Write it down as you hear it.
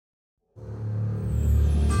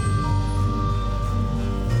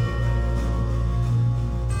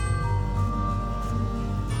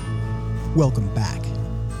Welcome back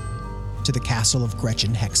to the castle of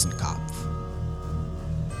Gretchen Hexenkopf.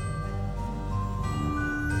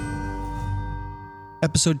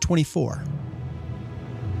 Episode 24.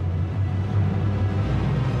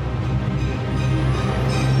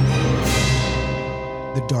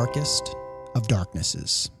 The Darkest of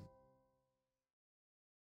Darknesses.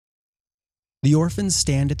 The orphans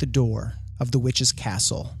stand at the door of the witch's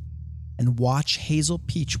castle and watch Hazel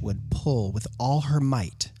Peachwood pull with all her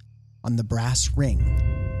might on the brass ring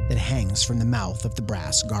that hangs from the mouth of the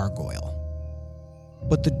brass gargoyle.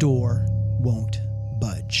 But the door won't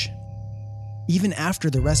budge, even after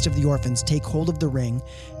the rest of the orphans take hold of the ring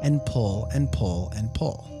and pull and pull and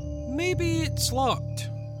pull. Maybe it's locked.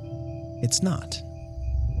 It's not.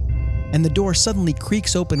 And the door suddenly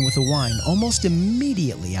creaks open with a whine almost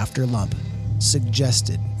immediately after Lump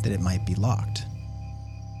suggested that it might be locked.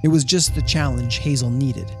 It was just the challenge Hazel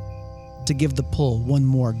needed to give the pull one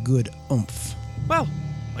more good oomph. Well,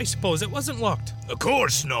 I suppose it wasn't locked. Of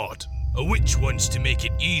course not. A witch wants to make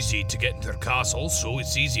it easy to get into her castle, so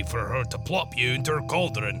it's easy for her to plop you into her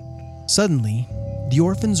cauldron. Suddenly, the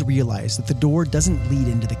orphans realize that the door doesn't lead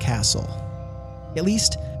into the castle. At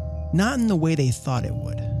least, not in the way they thought it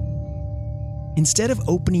would. Instead of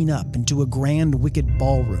opening up into a grand wicked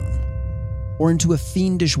ballroom, or into a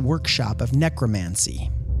fiendish workshop of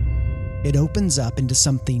necromancy, it opens up into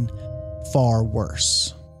something far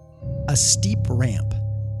worse. A steep ramp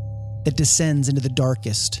that descends into the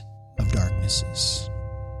darkest of darknesses.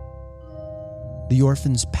 The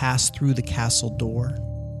orphans pass through the castle door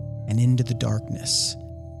and into the darkness,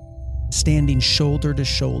 standing shoulder to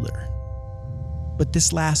shoulder. But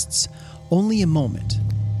this lasts only a moment,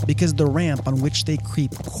 because the ramp on which they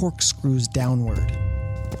creep corkscrews downward,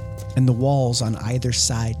 and the walls on either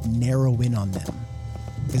side narrow in on them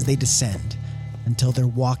as they descend until they're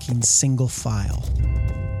walking single file.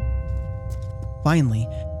 Finally,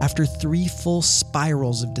 after 3 full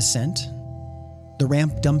spirals of descent, the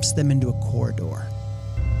ramp dumps them into a corridor.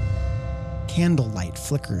 Candlelight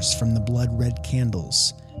flickers from the blood-red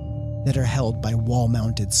candles that are held by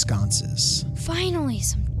wall-mounted sconces. Finally,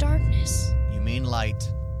 some darkness. You mean light.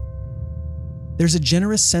 There's a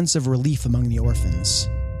generous sense of relief among the orphans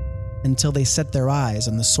until they set their eyes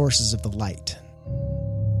on the sources of the light.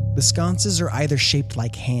 The sconces are either shaped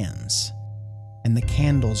like hands, and the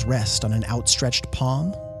candles rest on an outstretched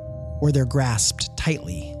palm, or they're grasped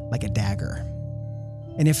tightly like a dagger.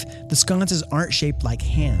 And if the sconces aren't shaped like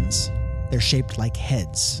hands, they're shaped like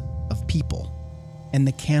heads of people, and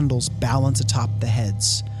the candles balance atop the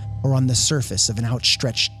heads or on the surface of an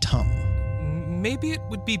outstretched tongue. Maybe it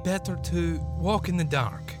would be better to walk in the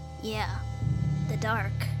dark. Yeah, the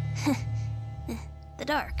dark. The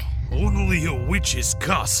dark. Only a witch's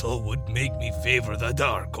castle would make me favor the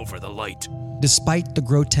dark over the light. Despite the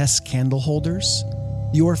grotesque candle holders,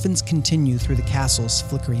 the orphans continue through the castle's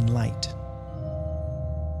flickering light.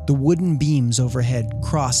 The wooden beams overhead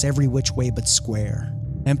cross every which way but square,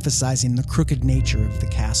 emphasizing the crooked nature of the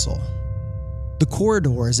castle. The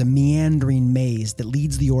corridor is a meandering maze that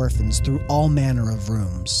leads the orphans through all manner of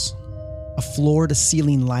rooms. A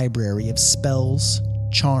floor-to-ceiling library of spells,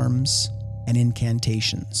 charms, and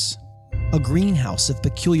incantations. A greenhouse of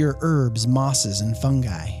peculiar herbs, mosses, and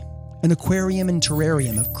fungi. An aquarium and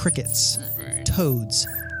terrarium of crickets, toads,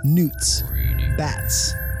 newts,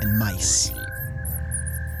 bats, and mice.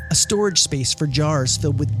 A storage space for jars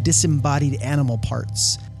filled with disembodied animal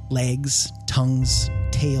parts, legs, tongues,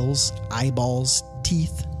 tails, eyeballs,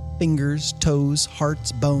 teeth, fingers, toes,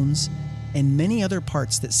 hearts, bones, and many other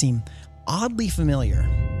parts that seem oddly familiar,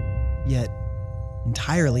 yet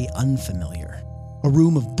entirely unfamiliar. A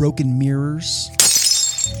room of broken mirrors,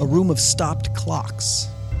 a room of stopped clocks,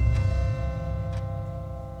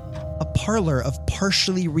 a parlor of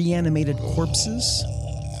partially reanimated corpses,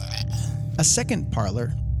 a second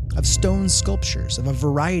parlor of stone sculptures of a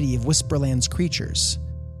variety of Whisperland's creatures,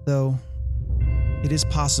 though it is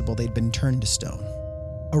possible they'd been turned to stone.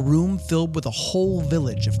 A room filled with a whole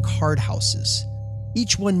village of card houses,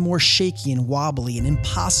 each one more shaky and wobbly and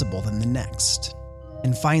impossible than the next.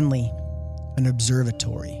 And finally, an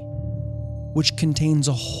observatory, which contains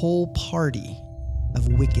a whole party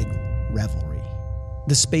of wicked revelry.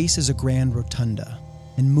 The space is a grand rotunda,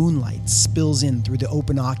 and moonlight spills in through the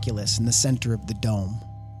open oculus in the center of the dome.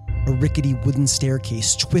 A rickety wooden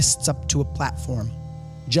staircase twists up to a platform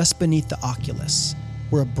just beneath the oculus,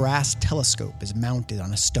 where a brass telescope is mounted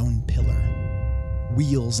on a stone pillar.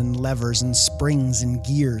 Wheels and levers and springs and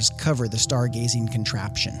gears cover the stargazing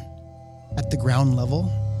contraption. At the ground level,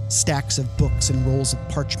 stacks of books and rolls of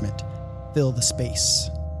parchment fill the space.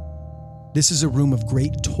 This is a room of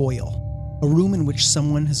great toil, A room in which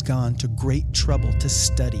someone has gone to great trouble to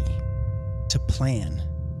study, to plan,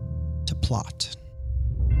 to plot.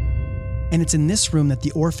 And it's in this room that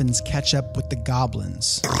the orphans catch up with the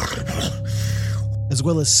goblins, as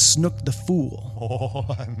well as Snook the Fool.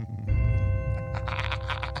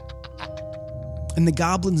 And the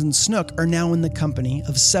goblins and Snook are now in the company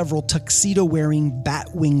of several tuxedo-wearing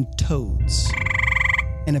bat-winged toads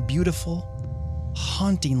and a beautiful,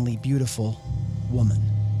 hauntingly beautiful woman.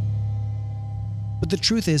 But the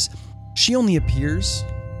truth is, she only appears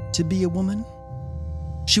to be a woman.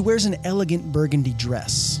 She wears an elegant burgundy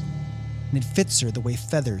dress, and it fits her the way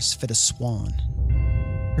feathers fit a swan.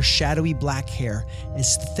 Her shadowy black hair,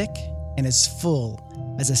 as thick and as full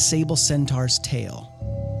as a sable centaur's tail,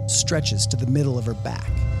 stretches to the middle of her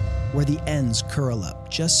back, where the ends curl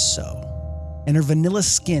up just so. And her vanilla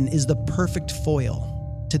skin is the perfect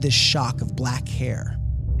foil to this shock of black hair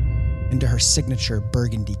and to her signature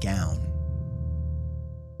burgundy gown.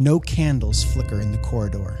 No candles flicker in the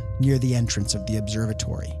corridor near the entrance of the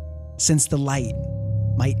observatory, since the light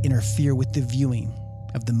might interfere with the viewing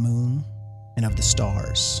of the moon and of the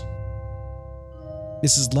stars.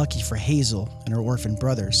 This is lucky for Hazel and her orphan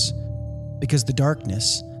brothers, because the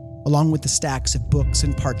darkness, along with the stacks of books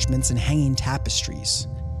and parchments and hanging tapestries,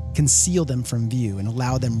 conceal them from view and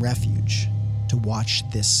allow them refuge to watch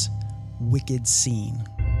this wicked scene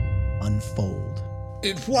unfold.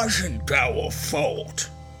 It wasn't our fault.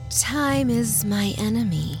 Time is my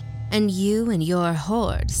enemy, and you and your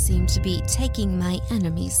horde seem to be taking my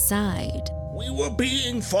enemy's side. We were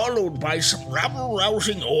being followed by some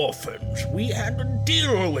rabble-rousing orphans. We had to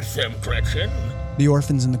deal with them, Gretchen. The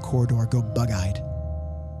orphans in the corridor go bug-eyed.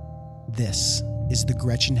 This is the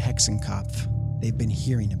Gretchen Hexenkopf they've been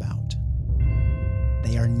hearing about.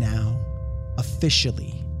 They are now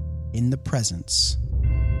officially in the presence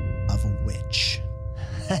of a witch.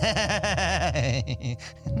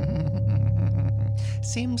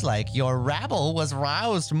 Seems like your rabble was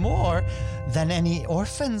roused more than any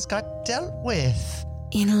orphans got dealt with.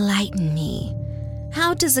 Enlighten me.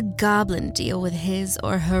 How does a goblin deal with his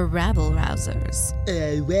or her rabble rousers?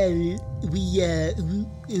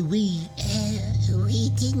 We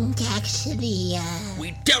didn't actually,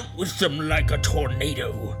 We dealt with them like a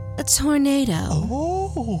tornado. A tornado?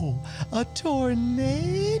 Oh, a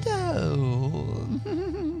tornado.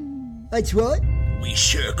 That's what? We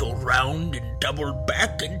circled round and doubled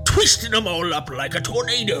back and twisted them all up like a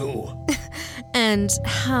tornado. And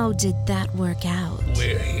how did that work out?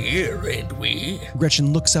 We're here, ain't we?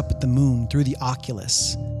 Gretchen looks up at the moon through the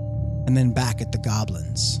oculus and then back at the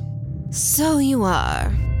goblins. So you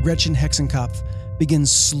are. Gretchen Hexenkopf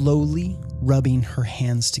begins slowly rubbing her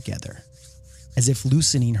hands together, as if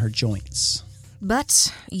loosening her joints.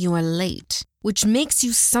 But you are late, which makes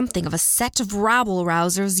you something of a set of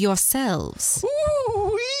rabble-rousers yourselves.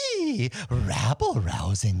 Ooh-wee!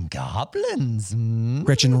 Rabble-rousing goblins, hmm?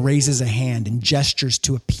 Gretchen raises a hand and gestures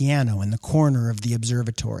to a piano in the corner of the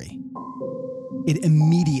observatory. It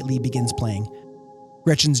immediately begins playing.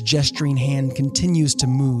 Gretchen's gesturing hand continues to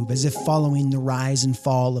move as if following the rise and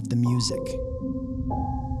fall of the music.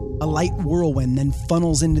 A light whirlwind then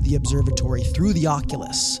funnels into the observatory through the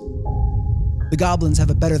oculus. The goblins have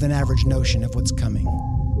a better than average notion of what's coming,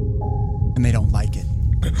 and they don't like it.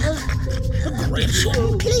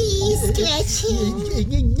 Gretchen. Please,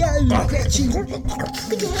 Gretchen. No, Gretchen.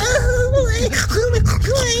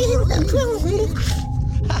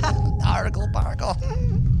 Argle bargle.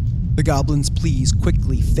 The goblins' pleas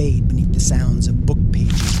quickly fade beneath the sounds of book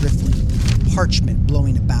pages riffling, parchment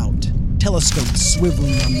blowing about, telescopes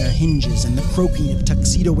swiveling on their hinges, and the croaking of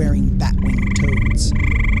tuxedo-wearing bat-winged toads.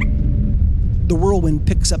 The whirlwind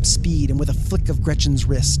picks up speed and with a flick of Gretchen's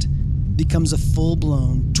wrist, becomes a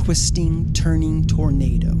full-blown, twisting, turning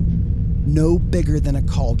tornado. No bigger than a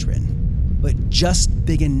cauldron, but just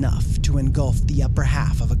big enough to engulf the upper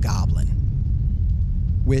half of a goblin.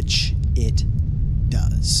 Which it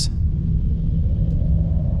does.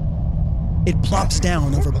 It plops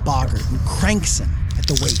down over Boggart and cranks him at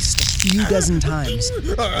the waist a few dozen times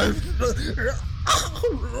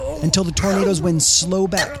until the tornado's winds slow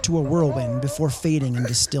back to a whirlwind before fading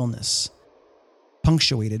into stillness,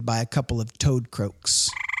 punctuated by a couple of toad croaks.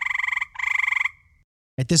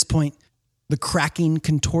 At this point, the cracking,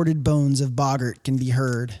 contorted bones of Boggart can be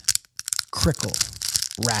heard crickle,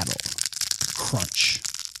 rattle, crunch.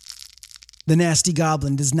 The nasty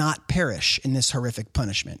goblin does not perish in this horrific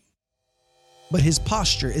punishment, but his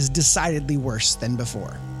posture is decidedly worse than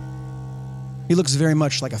before. He looks very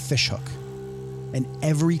much like a fishhook, and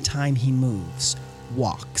every time he moves,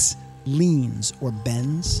 walks, leans, or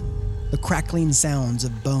bends, the crackling sounds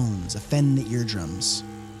of bones offend the eardrums,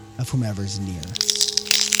 of whomever's near.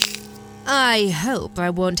 I hope I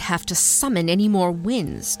won't have to summon any more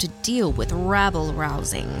winds to deal with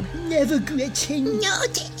rabble-rousing. Never, Gretchen.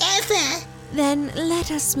 Not ever. Then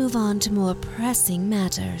let us move on to more pressing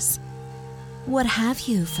matters. What have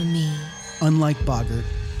you for me? Unlike Boggart,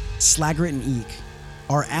 Slaggert and Eek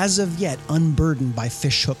are as of yet unburdened by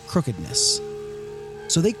fishhook crookedness.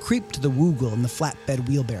 So they creep to the Woogle in the flatbed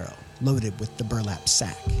wheelbarrow, loaded with the burlap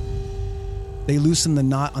sack. They loosen the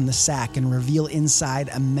knot on the sack and reveal inside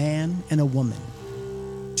a man and a woman,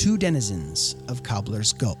 two denizens of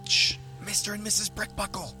Cobbler's Gulch. Mr. and Mrs.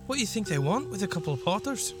 Brickbuckle. What do you think they want with a couple of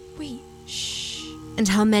potters? Wait, shh. And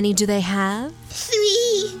how many do they have?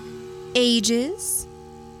 3, Ages?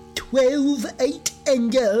 12, 8,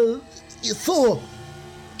 and 4.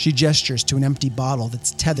 She gestures to an empty bottle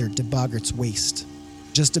that's tethered to Boggart's waist,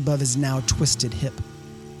 just above his now twisted hip.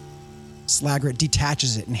 Slaggert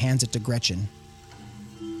detaches it and hands it to Gretchen.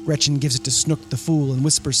 Gretchen gives it to Snook the Fool and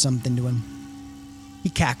whispers something to him. He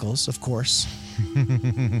cackles, of course.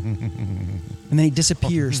 And then he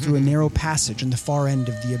disappears through a narrow passage on the far end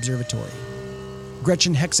of the observatory.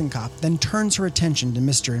 Gretchen Hexenkopf then turns her attention to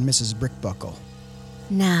Mr. and Mrs. Brickbuckle.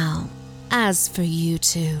 Now, as for you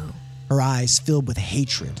two. Her eyes filled with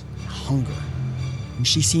hatred and hunger, and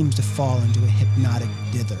she seems to fall into a hypnotic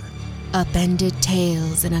dither. Upended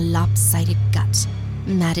tails and a lopsided gut,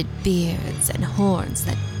 matted beards and horns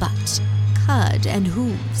that butt, cud and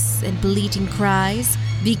hooves and bleating cries,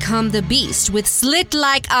 become the beast with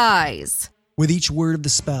slit-like eyes. With each word of the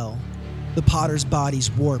spell, the Potters'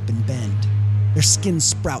 bodies warp and bend. Their skin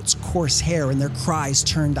sprouts coarse hair and their cries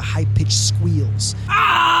turn to high-pitched squeals.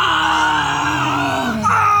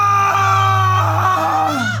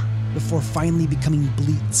 Before finally becoming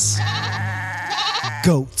bleats.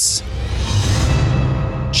 Goats.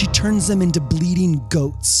 She turns them into bleeding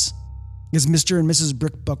goats as Mr. and Mrs.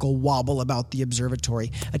 Brickbuckle wobble about the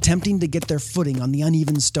observatory, attempting to get their footing on the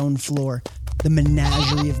uneven stone floor. The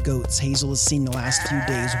menagerie of goats Hazel has seen the last few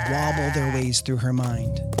days wobble their ways through her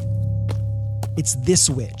mind. It's this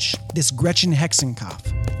witch, this Gretchen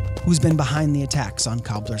Hexenkopf, who's been behind the attacks on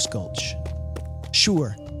Cobbler's Gulch.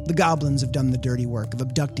 Sure, the goblins have done the dirty work of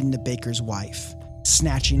abducting the baker's wife,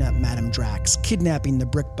 snatching up Madame Drax, kidnapping the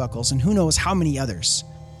Brickbuckles, and who knows how many others.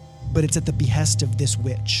 But it's at the behest of this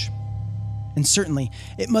witch. And certainly,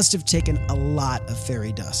 it must have taken a lot of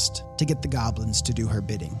fairy dust to get the goblins to do her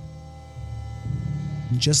bidding.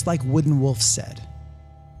 And just like Wooden Wolf said,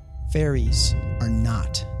 fairies are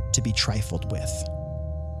not to be trifled with.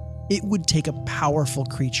 It would take a powerful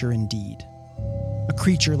creature indeed, a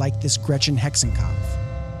creature like this Gretchen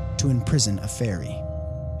Hexenkopf, to imprison a fairy.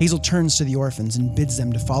 Hazel turns to the orphans and bids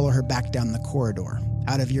them to follow her back down the corridor,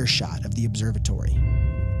 out of earshot of the observatory.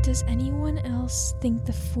 Does anyone else think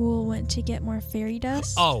the fool went to get more fairy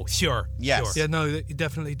dust? Oh, sure. Yes. Sure. Yeah, no, he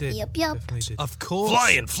definitely did. Yep. Definitely did. Of course.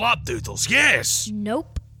 Flying flopdoodles, yes!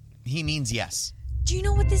 Nope. He means yes. Do you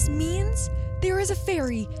know what this means? There is a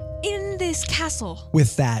fairy in this castle.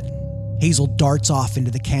 With that, Hazel darts off into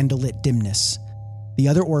the candlelit dimness, the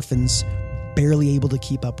other orphans barely able to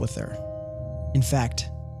keep up with her. In fact,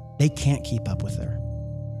 they can't keep up with her.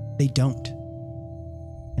 They don't.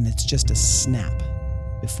 And it's just a snap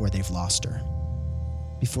before they've lost her.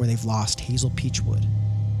 Before they've lost Hazel Peachwood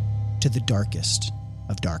to the darkest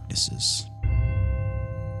of darknesses.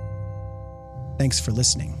 Thanks for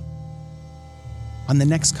listening. On the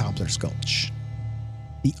next Cobbler's Gulch,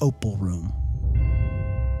 the Opal Room.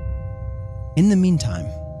 In the meantime,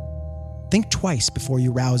 think twice before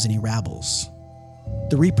you rouse any rabbles.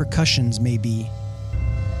 The repercussions may be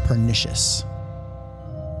pernicious.